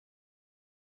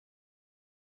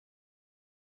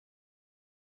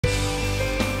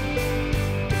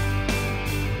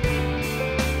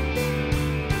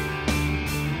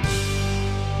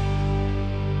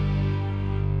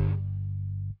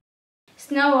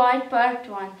Snow White Part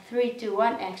 1. 3, 2,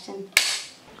 1, action.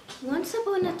 Once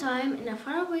upon a time, in a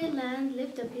faraway land,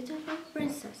 lived a beautiful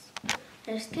princess.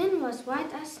 Her skin was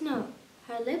white as snow,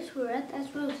 her lips were red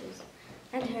as roses,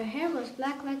 and her hair was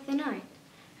black like the night.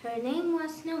 Her name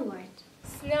was Snow White.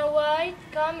 Snow White,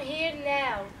 come here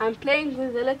now. I'm playing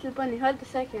with the little bunny. Hold a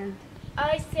second.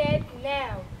 I said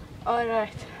now.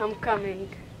 Alright, I'm coming.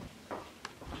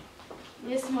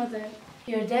 Yes, Mother.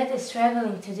 Your dad is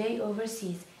traveling today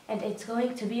overseas, and it's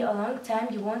going to be a long time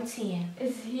you won't see him.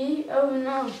 Is he? Oh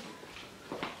no.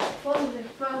 Father.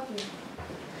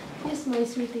 Yes, my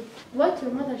sweetie. What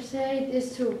your mother said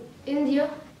is true. India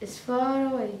is far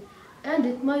away, and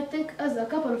it might take us a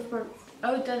couple of months.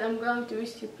 Oh, Dad, I'm going to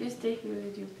wish you. Please take me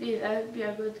with you. Please, I'll be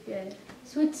a good girl.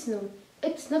 Sweet Snow,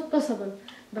 it's not possible,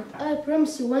 but I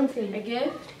promise you one thing. A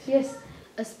gift? Yes,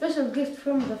 a special gift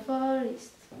from the Far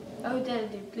East. Oh,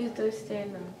 Daddy, please don't stay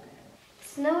long.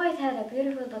 Snow White had a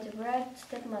beautiful but bright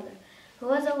stepmother, who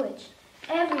was a witch.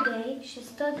 Every day she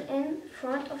stood in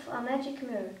front of a magic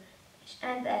mirror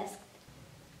and asked,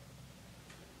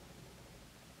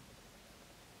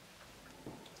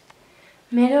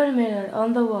 Mirror, mirror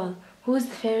on the wall, who's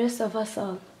the fairest of us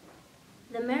all?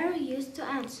 The mirror used to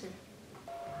answer,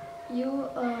 You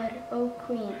are, O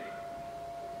Queen.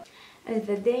 As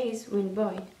the days went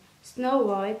by, Snow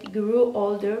White grew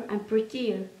older and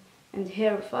prettier, and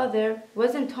her father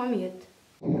wasn't home yet.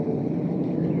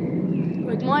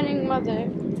 Good morning, Mother.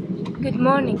 Good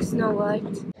morning, Snow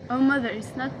White. Oh, Mother,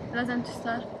 it's not pleasant to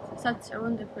start such a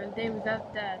wonderful day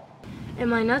without Dad.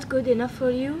 Am I not good enough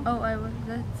for you? Oh, I was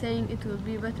just saying it will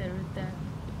be better with Dad.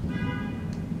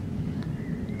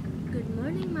 Good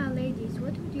morning, my ladies.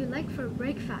 What would you like for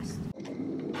breakfast?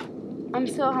 I'm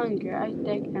so hungry. I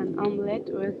take an omelette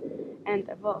with and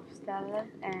a bowl of salad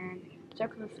and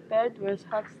chocolate spread with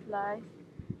hot slice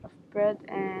of bread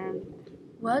and...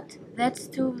 What? That's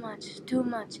too much, too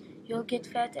much. You'll get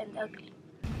fat and ugly.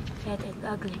 Fat and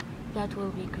ugly. That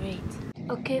will be great.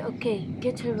 Okay,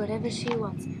 get her whatever she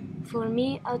wants. For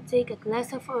me, I'll take a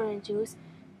glass of orange juice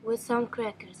with some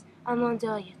crackers. I'm on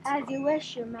diet. As you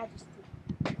wish, Your Majesty.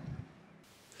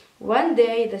 One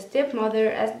day, the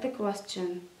stepmother asked the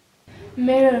question,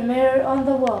 Mirror, mirror on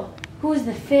the wall, who's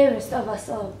the fairest of us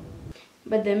all?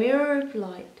 But the mirror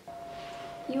replied,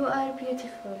 You are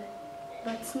beautiful,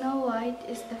 but Snow White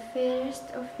is the fairest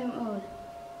of them all.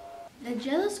 The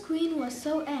jealous queen was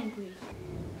so angry.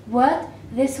 What?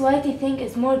 This whitey thing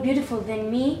is more beautiful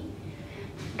than me?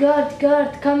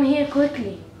 Guard, come here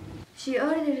quickly. She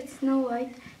ordered Snow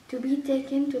White to be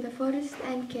taken to the forest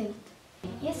and killed.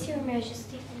 Yes, Your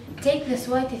Majesty. Take this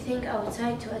whitey thing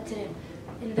outside to a trip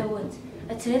in the woods,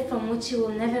 a trip from which you will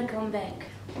never come back.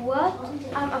 What?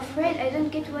 I'm afraid I don't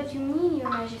get what you mean, Your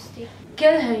Majesty.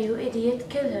 Kill her, you idiot,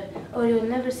 kill her, or you'll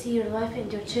never see your wife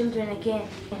and your children again.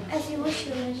 As you wish,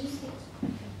 Your Majesty.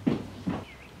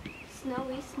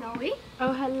 Snowy?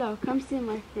 Oh, hello. Come see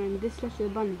my friend, this little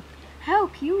bunny. How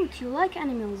cute. You like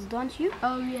animals, don't you?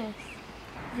 Oh, yes.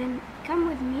 Then come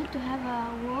with me to have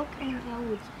a walk in the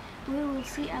woods. We will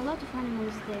see a lot of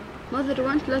animals there. Mother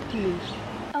won't let me.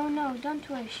 Oh no, don't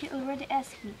worry. She already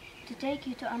asked me to take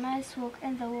you to a nice walk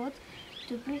in the woods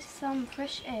to breathe some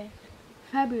fresh air.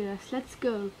 Fabulous. Let's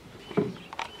go.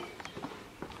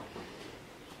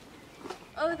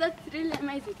 Oh, that's really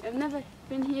amazing. I've never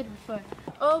been here before.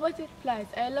 Oh, butterflies.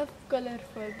 I love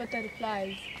colorful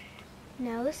butterflies.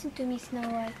 Now listen to me, Snow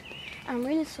White. I'm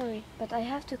really sorry, but I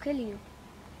have to kill you.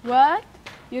 What?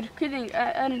 You're kidding,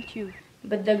 aren't you?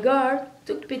 But the guard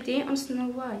took pity on Snow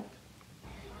White.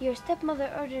 Your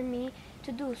stepmother ordered me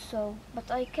to do so,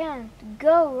 but I can't.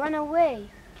 Go, run away.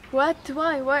 What?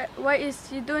 Why is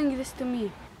she doing this to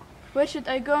me? Where should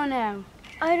I go now?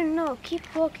 I don't know.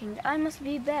 Keep walking. I must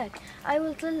be back. I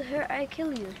will tell her I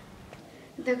kill you.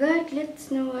 The guard left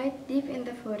Snow White deep in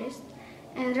the forest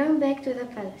and ran back to the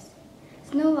palace.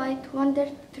 Snow White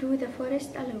wandered through the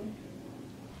forest alone.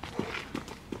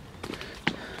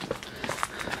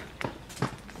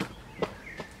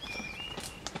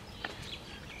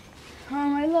 Oh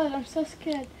my Lord, I'm so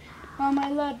scared. Oh my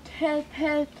Lord, help.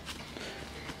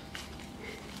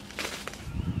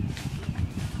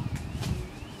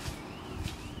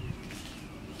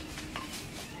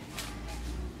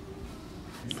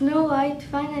 Snow White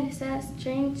finally saw a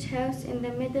strange house in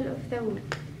the middle of the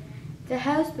wood. The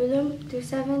house belonged to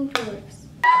 7 dwarfs.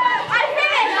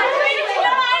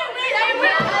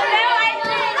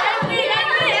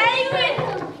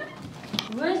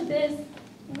 Where's this?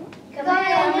 Come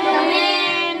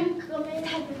in.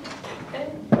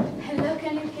 Hello,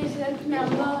 can you please help me?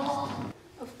 I'm lost.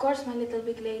 Of course, my little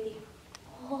big lady.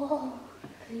 Oh,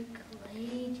 big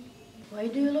lady. Why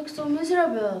do you look so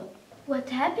miserable? What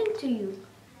happened to you?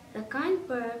 The kind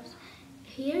birds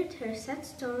heard her sad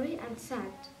story and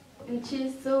said, And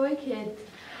she's so wicked.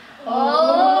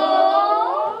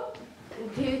 Oh!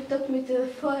 And he took me to the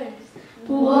forest.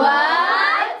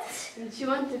 What? And she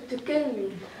wanted to kill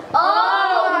me.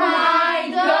 Oh my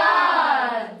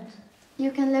God!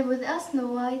 You can live with us, Snow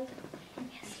White.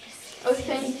 Oh,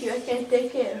 thank you. I can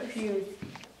take care of you.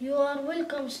 You are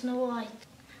welcome, Snow White.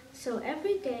 So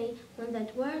every day when the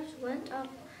dwarfs went up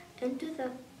into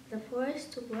the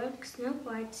forest to work, Snow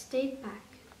White stayed back.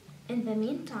 In the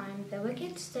meantime, the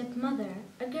wicked stepmother,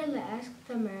 a girl, asked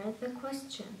the mirror the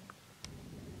question.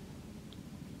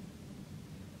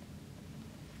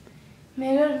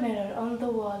 Mirror, mirror on the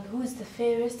wall, who's the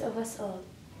fairest of us all?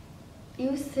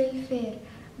 You say fair,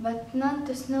 but none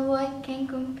to Snow White can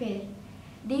compare.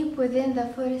 Deep within the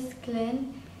forest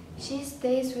glen, she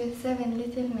stays with 7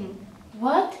 little men.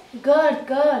 What? Guard,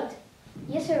 guard!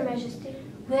 Yes, Your Majesty.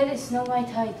 Where is Snow White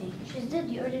hiding? She's dead.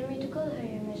 You ordered me to call her,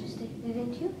 Your Majesty,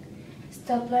 didn't you?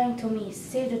 Stop lying to me.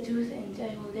 Say the truth and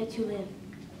I will let you live.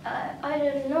 I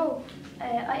don't know.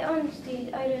 I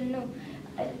honestly, I don't know.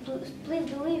 Please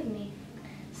believe me.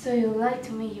 So you lied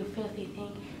to me, you filthy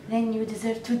thing. Then you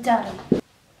deserve to die.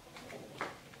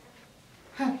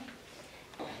 Huh.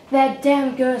 That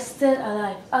damn girl's still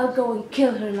alive. I'll go and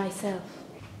kill her myself.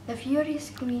 The furious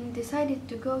queen decided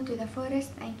to go to the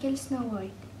forest and kill Snow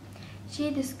White.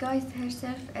 She disguised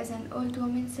herself as an old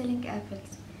woman selling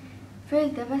apples,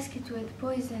 filled the basket with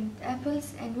poisoned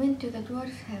apples, and went to the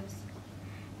dwarf's house.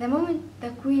 The moment the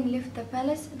queen left the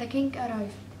palace, the king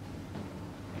arrived.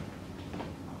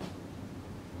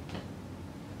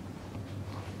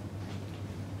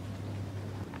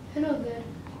 Hello there.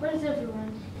 Where is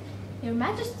everyone? Your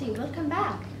Majesty, welcome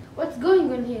back. What's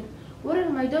going on here? Where are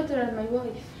my daughter and my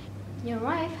wife? Your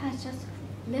wife has just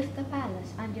left the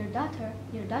palace, and your daughter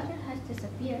has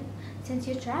disappeared since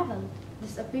you traveled.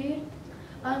 Disappeared?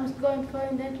 I must go and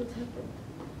find out what happened.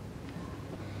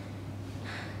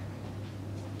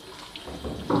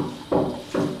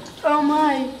 Oh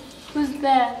my, who's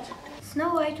that?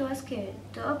 Snow White was scared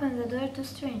to open the door to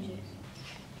strangers.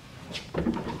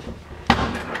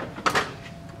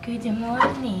 Good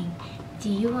morning. Do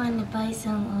you want to buy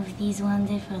some of these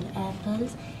wonderful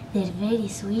apples? They're very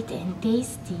sweet and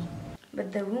tasty.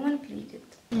 But the woman pleaded.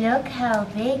 Look how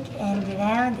big and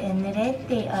round and red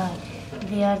they are.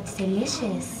 They are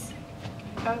delicious.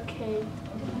 Okay.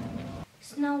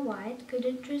 Snow White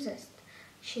couldn't resist.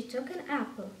 She took an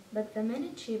apple, but the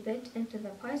minute she bit into the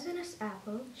poisonous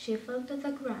apple, she fell to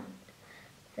the ground.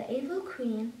 The evil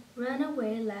queen ran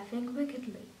away laughing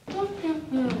wickedly.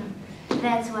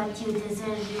 That's what you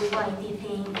deserve, you whitey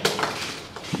thing.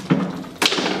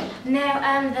 Now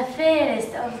I'm the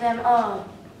fairest of them all.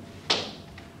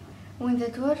 When the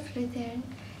dwarf returned,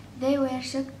 they were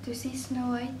shocked to see Snow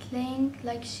White laying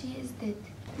like she is dead.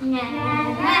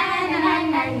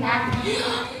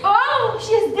 Oh,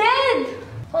 she's dead!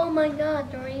 Oh my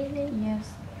God, really?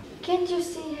 Yes. Can't you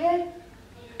see her?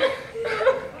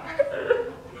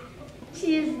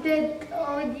 She is dead.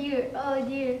 Oh dear, oh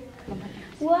dear.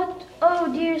 What? Oh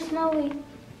dear, Snowy.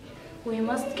 We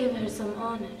must give her some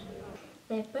honor.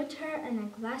 They put her in a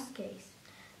glass case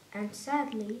and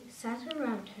sadly sat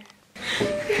around her.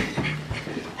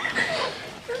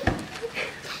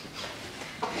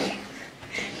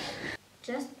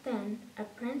 Just then a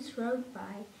prince rode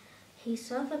by. He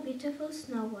saw the beautiful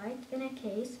Snow White in a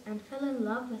case and fell in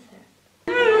love with her.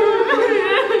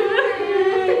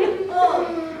 Oh,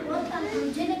 what an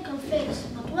angelical face.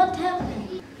 But what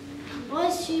happened? Why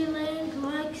is she laying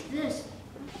like this?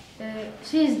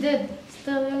 She's dead.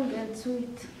 Still young and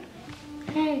sweet.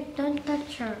 Hey, don't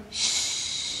touch her.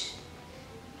 She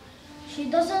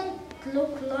doesn't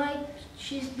look like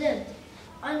she's dead.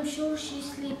 I'm sure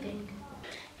she's sleeping.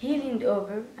 He leaned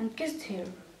over and kissed her.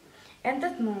 At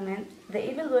that moment, the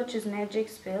evil witch's magic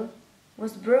spell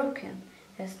was broken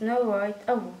as Snow White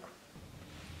awoke.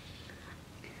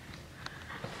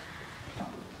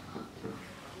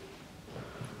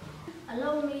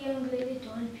 Allow me, young lady, to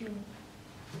help you.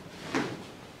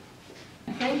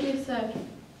 Thank you, sir.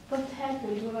 What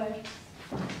happened, dwarf?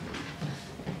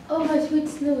 Oh, my sweet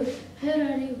Snowy, here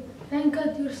are you. Thank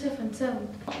God you're safe and sound.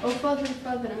 Oh, Father,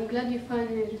 Father, I'm glad you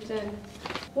finally returned.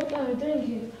 What are you doing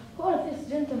here? Who are these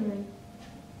gentlemen?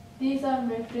 These are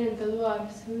my friends, the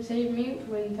dwarfs, who saved me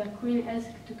when the queen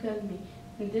asked to kill me.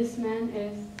 And this man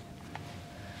is...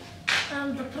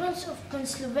 I'm the Prince of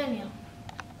Pennsylvania.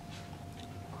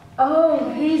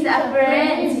 Oh, he's a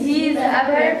prince. He's a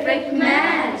perfect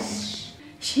match.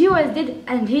 She was dead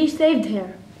and he saved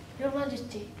her. Your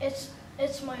Majesty, it's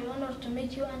my honor to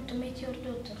meet you and to meet your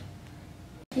daughter.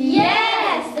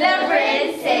 Yes, the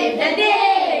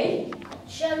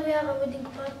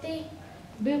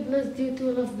Be blessed, you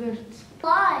two lovebirds.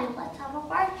 Bye, let's have a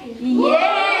party.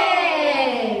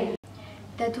 Yay!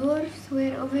 The dwarfs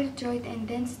were overjoyed and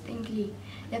danced in glee.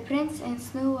 The prince and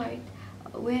Snow White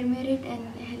were married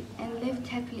and lived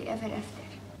happily ever after.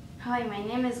 Hi, my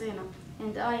name is Rina,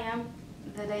 and I am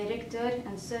the director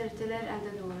and storyteller and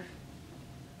the dwarf.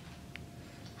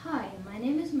 Hi, my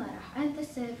name is Marah. I'm the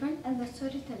servant and the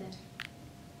storyteller.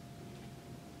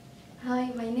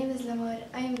 Hi, my name is Lamar.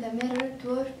 I am the mirror,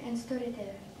 dwarf, and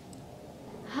storyteller.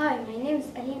 Hi, my name is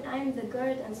Aline. I am the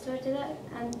guard and storyteller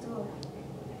and dwarf.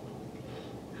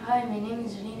 Hi, my name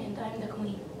is Jeline and I am the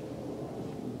queen.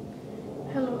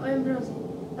 Hello, I'm Rosie.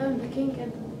 I'm the king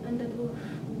and the dwarf.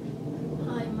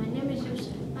 Hi, my name is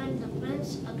Yusuf. I'm the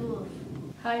prince, a dwarf.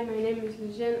 Hi, my name is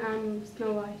Lujan. I'm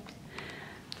Snow White.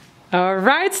 All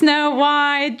right, Snow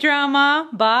White drama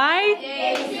by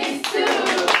Daisies.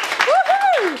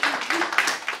 Woohoo!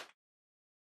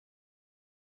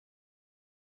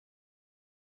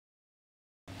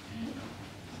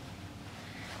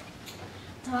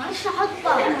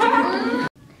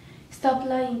 Stop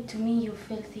lying to me, you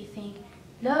filthy thing.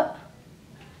 لا.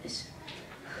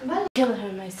 Kill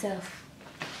her myself.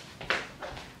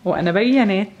 وأنا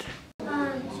بينت.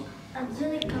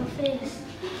 Angelical face.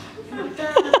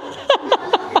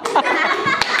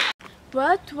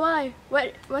 What? Why?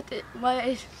 Why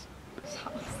is...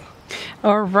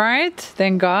 All right,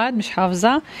 thank God مش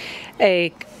حافظة.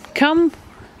 Hey, come.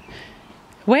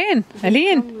 وين؟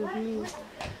 ألين.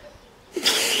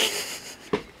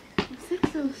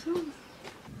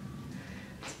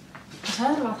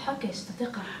 هذا ما تحكيش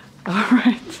تتقع. All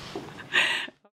right.